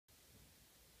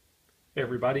Hey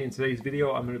everybody, in today's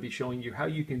video I'm going to be showing you how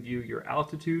you can view your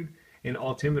altitude and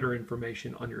altimeter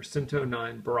information on your Suunto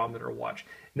 9 barometer watch.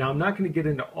 Now I'm not going to get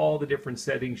into all the different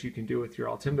settings you can do with your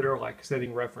altimeter, like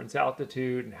setting reference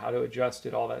altitude and how to adjust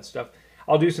it, all that stuff.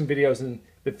 I'll do some videos in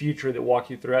the future that walk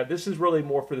you through it. This is really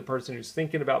more for the person who's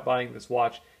thinking about buying this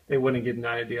watch. They want to get an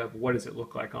idea of what does it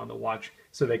look like on the watch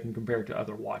so they can compare it to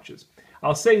other watches.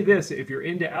 I'll say this, if you're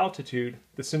into altitude,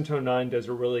 the Suunto 9 does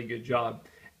a really good job.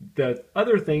 The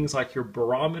other things like your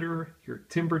barometer, your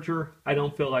temperature, I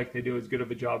don't feel like they do as good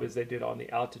of a job as they did on the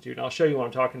altitude. And I'll show you what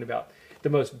I'm talking about. The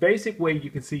most basic way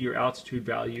you can see your altitude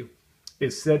value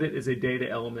is set it as a data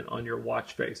element on your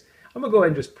watch face. I'm going to go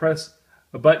ahead and just press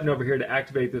a button over here to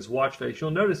activate this watch face.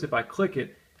 You'll notice if I click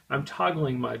it, I'm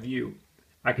toggling my view.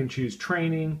 I can choose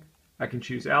training, I can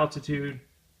choose altitude,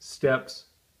 steps,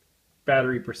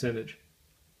 battery percentage.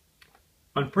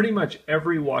 On pretty much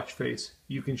every watch face,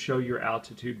 you can show your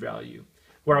altitude value.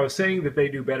 Where I was saying that they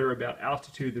do better about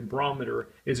altitude than barometer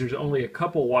is there's only a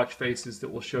couple watch faces that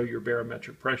will show your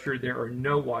barometric pressure. There are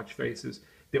no watch faces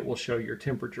that will show your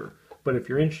temperature. But if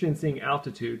you're interested in seeing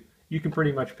altitude, you can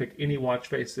pretty much pick any watch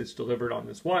face that's delivered on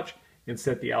this watch and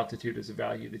set the altitude as a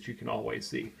value that you can always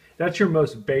see. That's your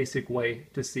most basic way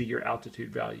to see your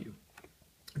altitude value.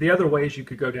 The other way is you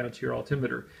could go down to your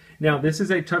altimeter. Now this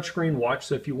is a touchscreen watch,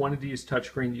 so if you wanted to use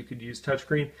touchscreen, you could use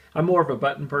touchscreen. I'm more of a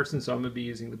button person, so I'm going to be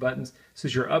using the buttons. This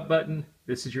is your up button,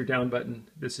 this is your down button,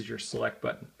 this is your select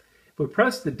button. If we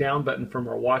press the down button from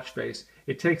our watch face,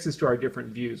 it takes us to our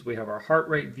different views. We have our heart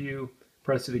rate view,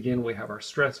 press it again, we have our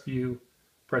stress view,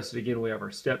 press it again, we have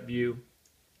our step view,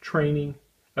 training.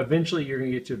 Eventually you're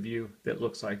going to get to a view that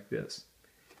looks like this.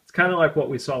 It's kind of like what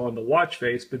we saw on the watch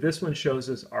face, but this one shows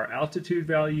us our altitude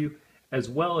value as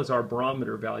well as our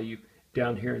barometer value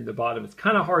down here in the bottom. It's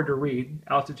kind of hard to read.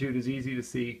 Altitude is easy to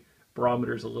see.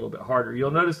 Barometer is a little bit harder.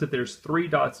 You'll notice that there's 3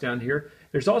 dots down here.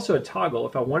 There's also a toggle.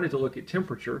 If I wanted to look at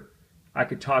temperature, I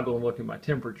could toggle and look at my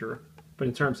temperature. But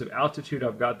in terms of altitude,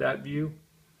 I've got that view.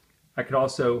 I could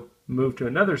also move to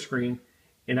another screen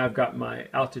and I've got my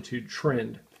altitude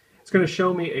trend. It's going to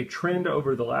show me a trend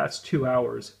over the last 2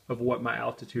 hours of what my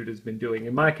altitude has been doing.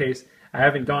 In my case, I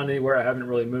haven't gone anywhere, I haven't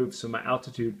really moved, so my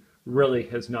altitude really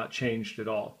has not changed at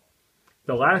all.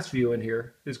 The last view in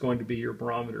here is going to be your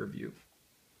barometer view.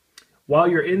 While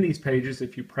you're in these pages,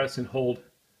 if you press and hold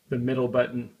the middle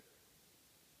button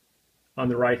on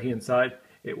the right hand side,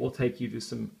 it will take you to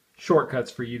some shortcuts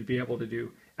for you to be able to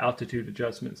do altitude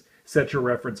adjustments. Set your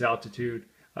reference altitude.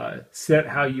 Set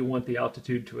how you want the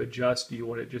altitude to adjust. Do you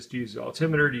want to just use the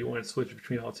altimeter? Do you want to switch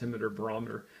between altimeter,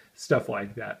 barometer, stuff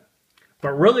like that?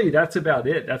 But really, that's about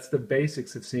it. That's the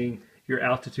basics of seeing your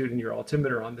altitude and your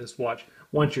altimeter on this watch.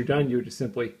 Once you're done, you would just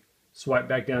simply swipe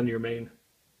back down to your main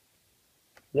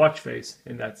watch face,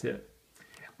 and that's it.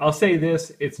 I'll say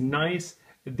this, it's nice.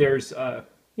 There's,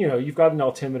 you've got an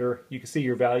altimeter, you can see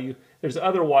your value. There's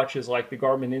other watches like the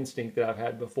Garmin Instinct that I've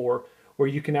had before where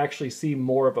you can actually see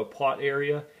more of a plot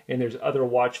area, and there's other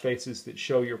watch faces that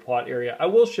show your plot area. I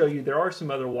will show you, there are some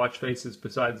other watch faces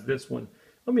besides this one.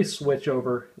 Let me switch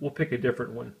over, we'll pick a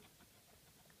different one.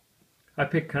 I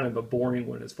picked kind of a boring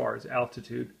one as far as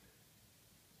altitude.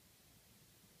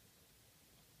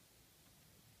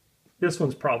 This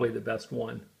one's probably the best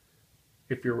one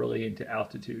if you're really into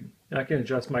altitude. And I can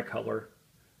adjust my color.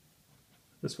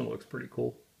 This one looks pretty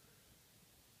cool.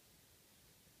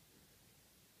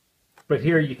 But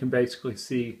here you can basically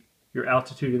see your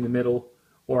altitude in the middle,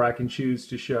 or I can choose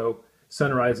to show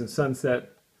sunrise and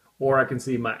sunset, or I can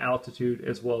see my altitude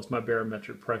as well as my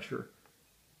barometric pressure.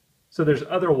 So there's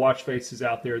other watch faces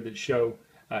out there that show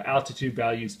altitude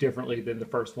values differently than the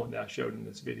first one that I showed in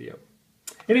this video.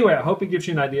 Anyway, I hope it gives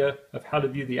you an idea of how to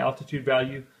view the altitude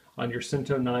value on your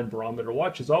Suunto 9 barometer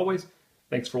watch. As always,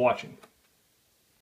 thanks for watching.